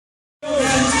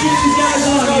Let's get these guys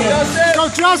on here. Go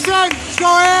Justin! Let's go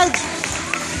Ed!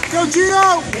 Go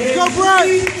Gino! Let's go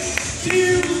Brett! 3,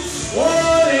 2,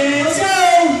 1, and let's go!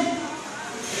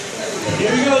 Here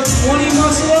we go, 20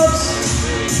 muscle ups.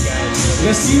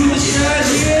 Let's see what the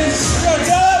strategy is.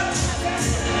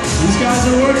 These guys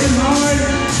are working hard.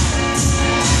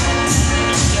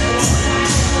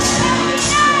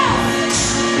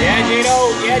 Yeah, Gino.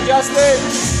 Yeah, Justin.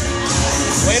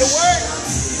 Way to work.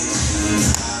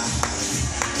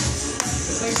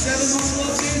 It's like 7 muscle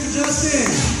ups in for Justin.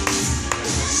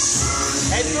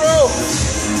 Head through.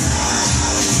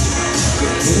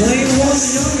 Lane 1, the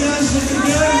young guys looking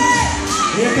good.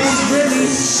 Here comes Brittany.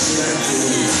 10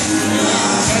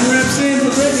 reps in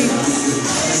for Brittany.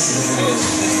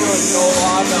 He's doing so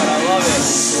long, though. I love it.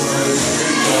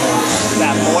 Is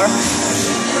that 4?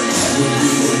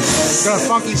 Got a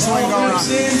funky swing going on.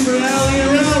 In for Allie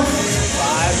and Ralph.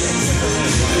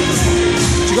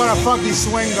 5. You got a funky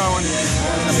swing going.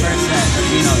 The first set.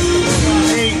 Gino.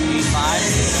 8.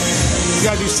 5. You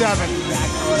gotta do 7.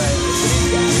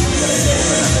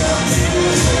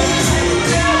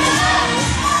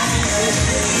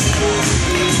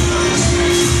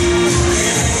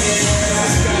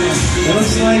 It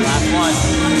looks like Last one.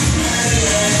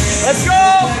 Let's go!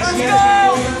 Let's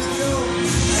go!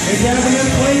 they're grabbing their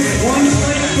plate. 1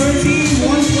 plate per team,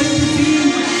 1 plate per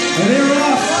team, and they're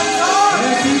off.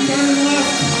 They're keep turning left.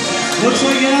 Looks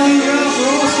like Allie and Ralph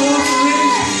are also off the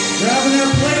ridge, grabbing their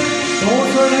plate, going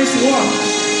for a nice walk.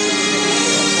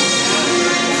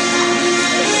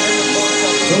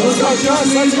 So looks like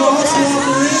Justin's also off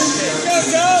the ridge.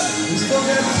 We still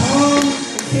got Tom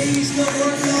and Katie still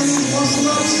working on these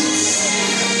muscle ups.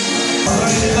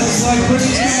 Alright, it looks like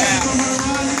Brittany's coming back from her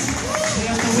run.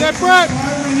 Sit, Brett!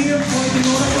 Here, pointing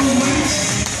over those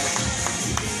weights.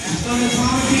 We've done the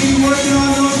Tom and Katie working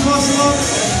on those muscle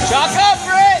ups. Chalk up,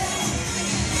 Britt!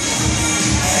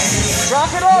 Chalk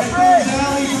it up, Britt!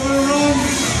 Allie for her run.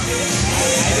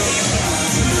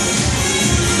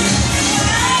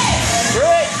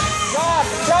 Britt! Chalk!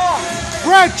 Chalk!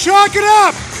 Brett, chalk it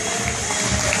up!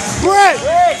 Brett!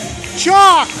 Britt!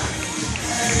 Chalk!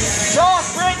 Chalk,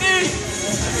 Brittany!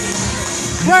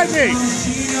 Brittany!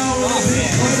 Gino with a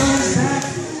big plate on his back.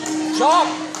 Chalk!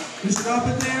 Just drop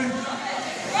it there.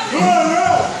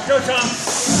 Go, Tom!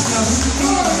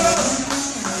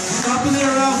 Stop in there,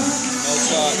 Ralph. No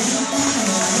chalk.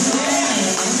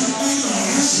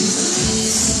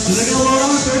 So they're going to load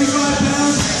on 35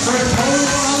 pounds for a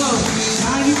total of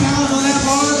 90 pounds on that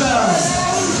barbell.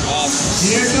 Awesome.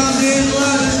 Here comes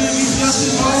Angela. This is going to be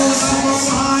Justin rolling up from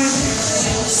behind.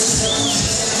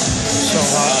 So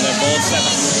hot. They're both 7.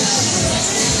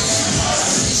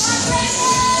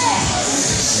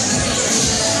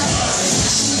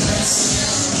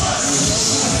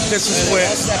 This is where...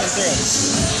 That's 7 through.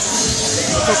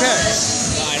 It's okay.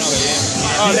 No, I know, but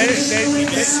yeah. Oh, they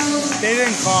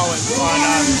didn't call it on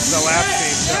the lap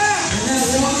team. So.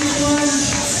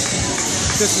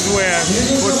 This is where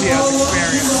Bushy has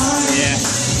experience. Yeah.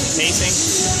 Pacing.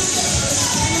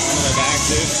 On their back,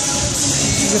 too.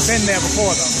 He's been there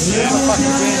before, though. Yeah. He's a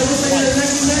fucking game.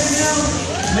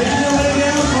 Making their way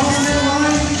down, crossing their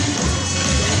line.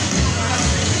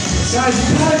 Guys,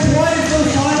 you gotta play for the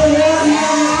final one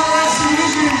here in the RS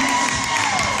division.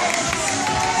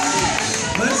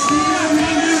 Let's see what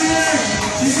Amanda here.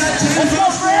 She's got 10 Let's go,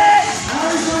 Britt!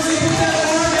 Allie's going to put that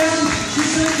arm down.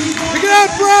 She's going to keep on. Pick it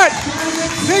up, Brett!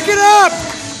 Pick it up!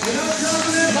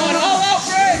 Come on, all out,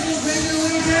 Britt! Bring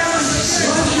your way down.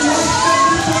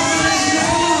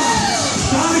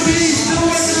 Tommy B still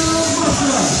working on those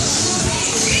muscle ups.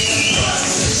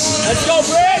 Let's go,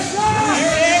 Britt!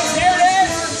 Here it is, here it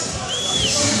is!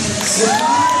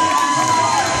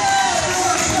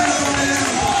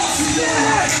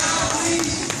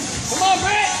 Come on,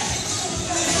 Britt!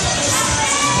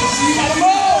 Gotta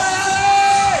move!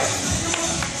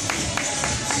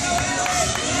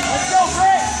 Let's go,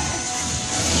 Britt!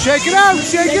 Shake it out!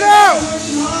 Shake it out!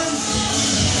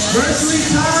 Virtually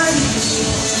time.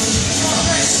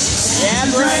 Yeah,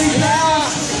 Britt, yeah!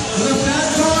 With a fat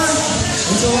car,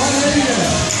 it's a lot heavier.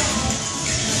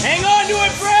 Hang on to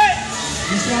it, Britt!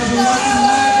 These guys are working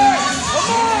hard. Come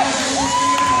on!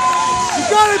 You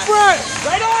got it, Brett!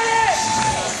 Right on it!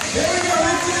 Here we go.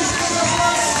 Let's finish the muscle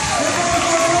ups. They're going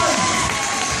for a run.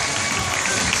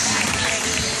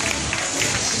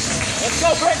 Let's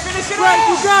go, Britt, finish it Brett,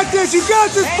 you off! got this! You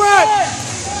got this, Hang Brett! on!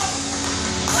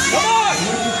 Come on!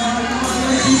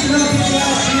 Keep it up, you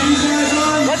guys. See these guys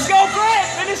on. Let's go, Britt!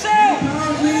 Finish out!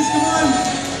 Power, please, come on.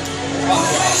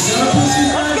 Let's go!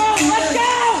 Let's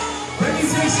go! Brittany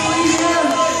takes the lead here.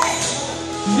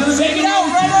 She's gonna Take it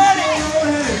out, right on it!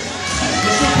 Overhead.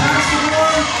 This will pass the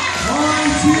board.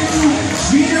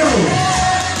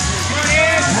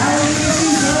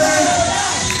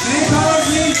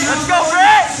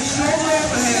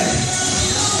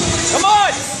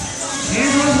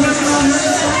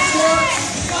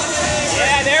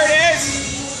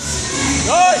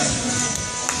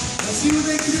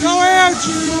 Go ahead.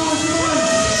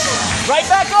 Right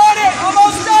back on it.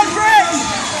 Almost done, Britt.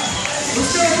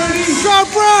 Let's go, Brittany. Go,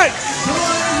 Brett. Come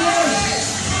on, everyone.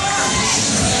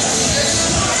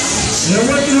 They're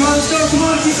working hard. Let's go. Come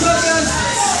on, keep up, guys.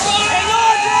 Hang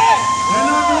on, Britt. They're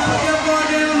not going to put that bar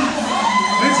down.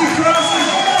 Makes it crossing.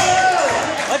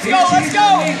 Let's go, let's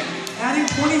go. Adding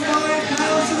 25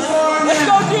 pounds to the bar. Let's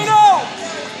go, Dino.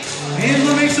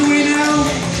 Angela makes her way now.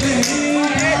 Let's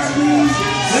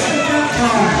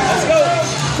go.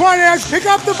 Come on, Edge. Pick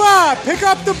up the bar. Pick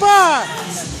up the bar.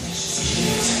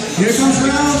 Here comes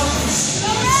Ralph.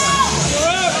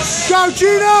 Go,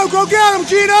 Gino. Go get him,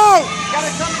 Gino. Gotta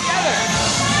come together.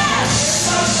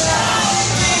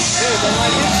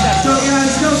 So,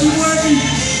 guys, go keep working.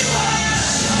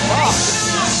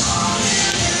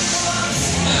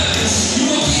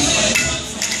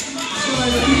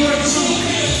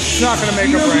 It's not going to make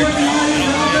a break.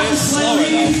 It is slower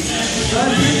though.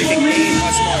 You can gain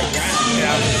much more ground.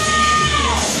 Yeah.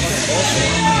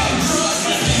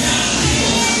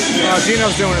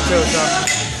 Gino's doing it too, so.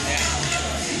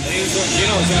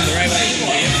 Gino was doing the right way.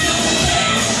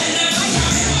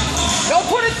 Don't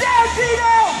put it down,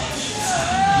 Dino!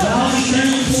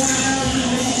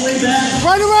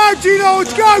 Right around, Gino.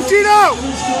 Let's go, Gino.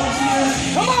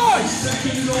 Come on!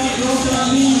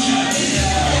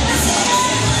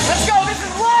 Let's go, this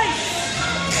is light!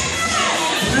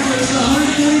 Remember, it's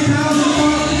 120 pounds on the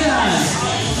bar for guys.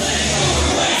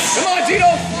 Come on,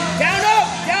 Gino! Down up!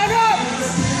 Down up!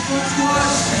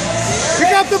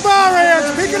 Pick up the bar,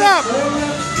 Edge. Pick it up. Come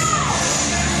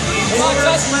on,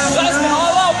 Justin,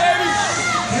 all out, baby!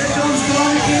 Here comes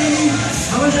Bonnie Katie.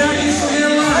 Coming back in from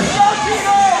their line. Let's go,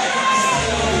 Gino!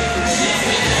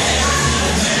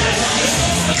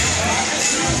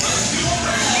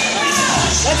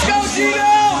 Let's go,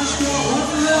 Gino!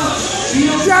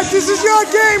 Jack, this is your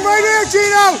game right here,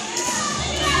 Gino.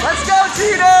 Let's go,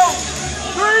 Gino!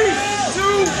 3,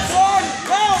 2, 1,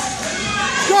 go!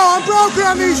 Go, I'm broken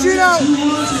on these, Gino. Let's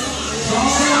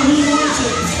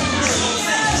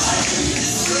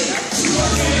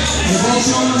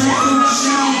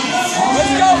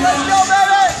go,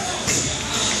 baby!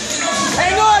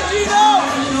 Hang on, Gino!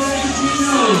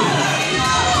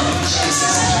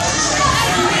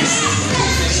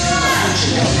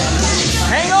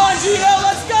 Hang on, Gino,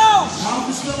 let's go!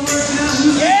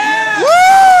 Yeah!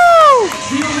 Woo!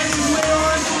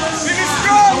 Big and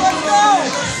strong, let's go!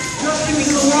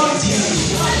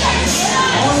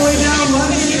 All the way down,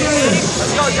 running together.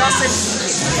 Let's go, Justin.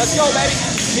 Let's go, baby.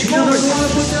 Keep moving.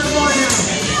 Put that bar down.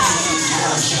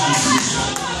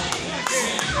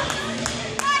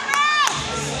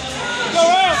 Go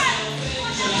out.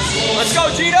 Let's go,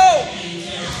 Gino.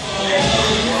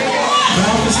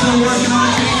 Ralph is still working on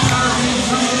it.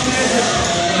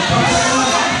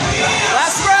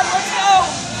 Last rep, let's go.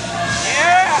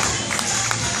 Yeah.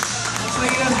 Looks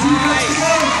like you got 2 reps to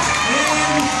go.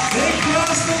 And they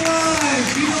cross the line.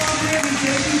 Gino up there and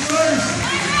taking first.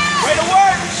 Way to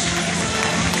work.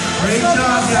 Great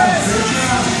job, guys. Great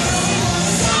job.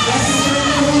 Justin,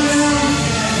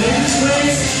 take this way.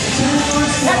 10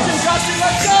 points Catch him, Justin,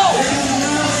 let's go.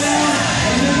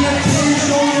 And then you have to put your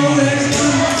shoulder over the next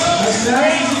one. As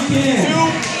fast as you can. 2,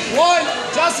 1.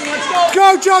 Justin, let's go.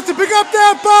 Go, Justin. Pick up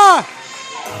that bar.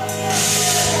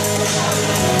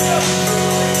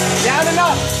 Down and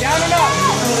up. Down and up.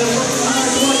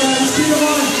 Come on, guys. Let's keep it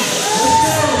on.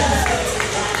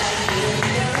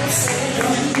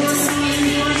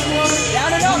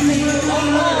 Down and up.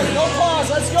 No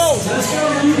pause. Let's go. Let's go.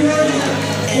 Keep working.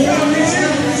 4 minutes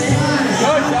after this time.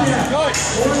 Good, Justin. Good.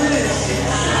 4 minutes.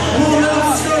 Come on,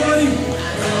 now. Let's go, buddy.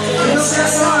 Get up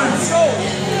that line. Let's go.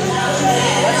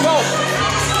 Let's go.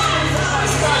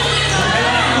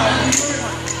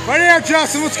 Right here,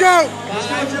 Justin. Let's go.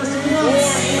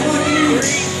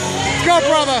 Let's go,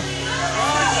 brother.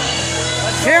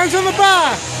 Hands on the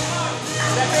bar.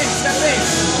 Step in. Step in.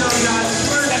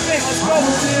 Step in. Let's go.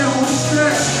 Almost there. Home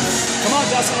stretch. Come on,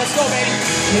 Justin. Let's go, baby.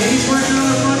 He's working on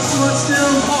the front squat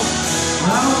still.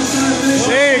 Ralph is going to finish.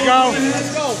 There you go.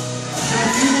 Let's go. Got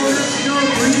 2 more reps to go.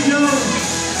 Bring it down.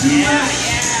 2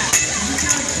 reps. We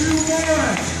got 2 more.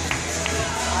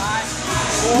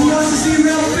 Who wants to see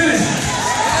Ralph finish?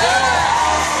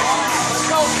 Let's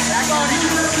go. Back on.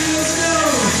 Let's go.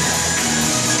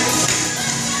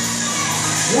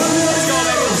 1 more. Let's go,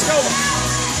 baby. Let's go.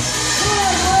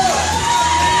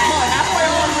 Come on, halfway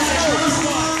on. Let's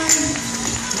go.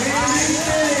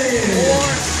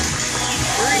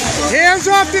 Hands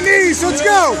off the knees. Let's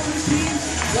go.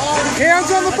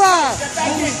 Hands on the bar. Step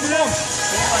back in. Come on.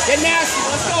 Get nasty.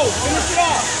 Let's go. Finish it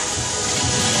off.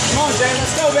 Come on, Jay.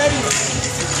 Let's go, baby.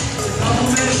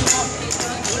 2 minutes.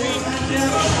 3, 1.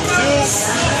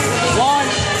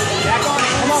 Back on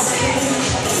it. Come on.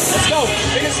 Let's go.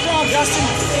 Big and strong, Justin.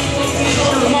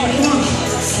 Come on.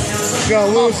 He's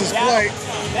going to lose his plate.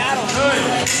 Battle.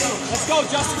 Let's go,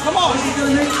 Justin. Come on. He's going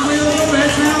to make his way a little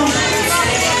bit now.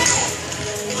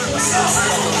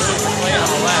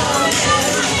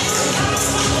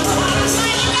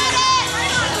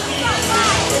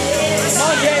 Come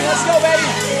on, Jay. Let's go, baby.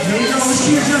 There you go. Let's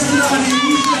see Justin on your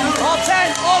knees. All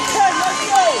 10. All 10. Let's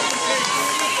go.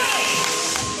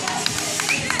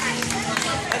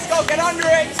 Let's go. Get under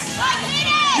it.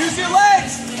 Use your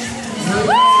legs.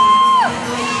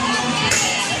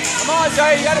 Come on,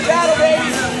 Jay. You got to battle,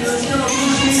 baby.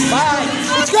 Bye.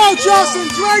 Let's go, Justin.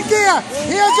 It's right there.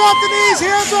 Hands off the knees,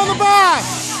 hands on the bar.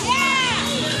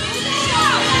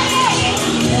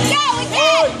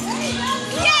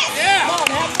 Come on,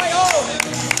 halfway home.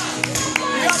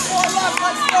 You got 4 left.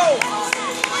 Let's go.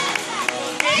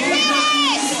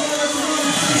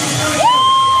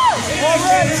 4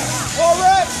 reps. 4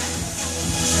 reps.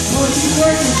 Keep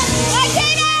working.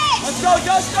 Let's go,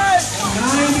 Justin.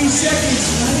 90 seconds.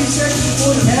 90 seconds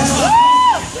before the battle.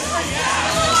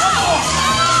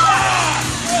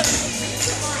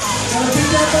 Gotta pick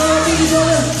that ball up, easy,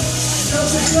 brother. Gotta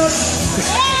pick it up.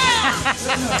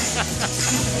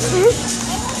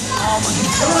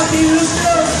 Come on, team, let's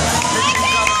go.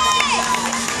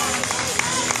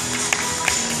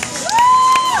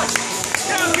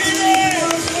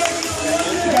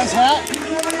 You guys hat? You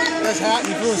guys hat?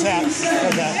 He threw his hat. Got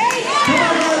that. Come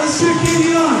on, guys, let's get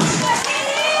Katie on.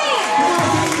 Come on,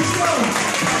 team, let's go.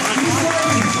 Keep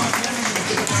working.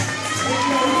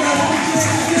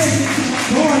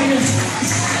 Come on, Ian.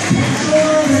 Go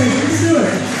over here. You can do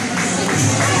it.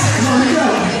 Come on, let's go.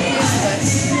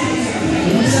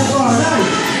 Look at that bar.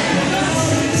 Nice.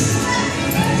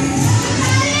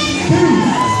 2.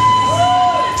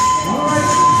 All right.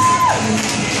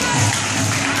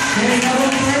 Okay, now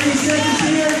we're 30 seconds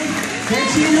here. Can't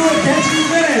see you do it. Can't see you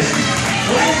finish.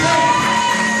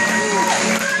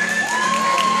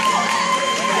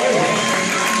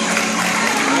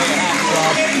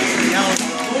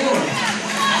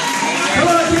 Come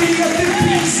on, dude, you got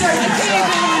 15 seconds.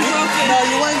 No,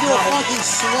 you went into a funky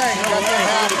swing. That's what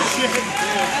happened.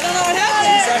 I don't know what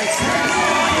happened.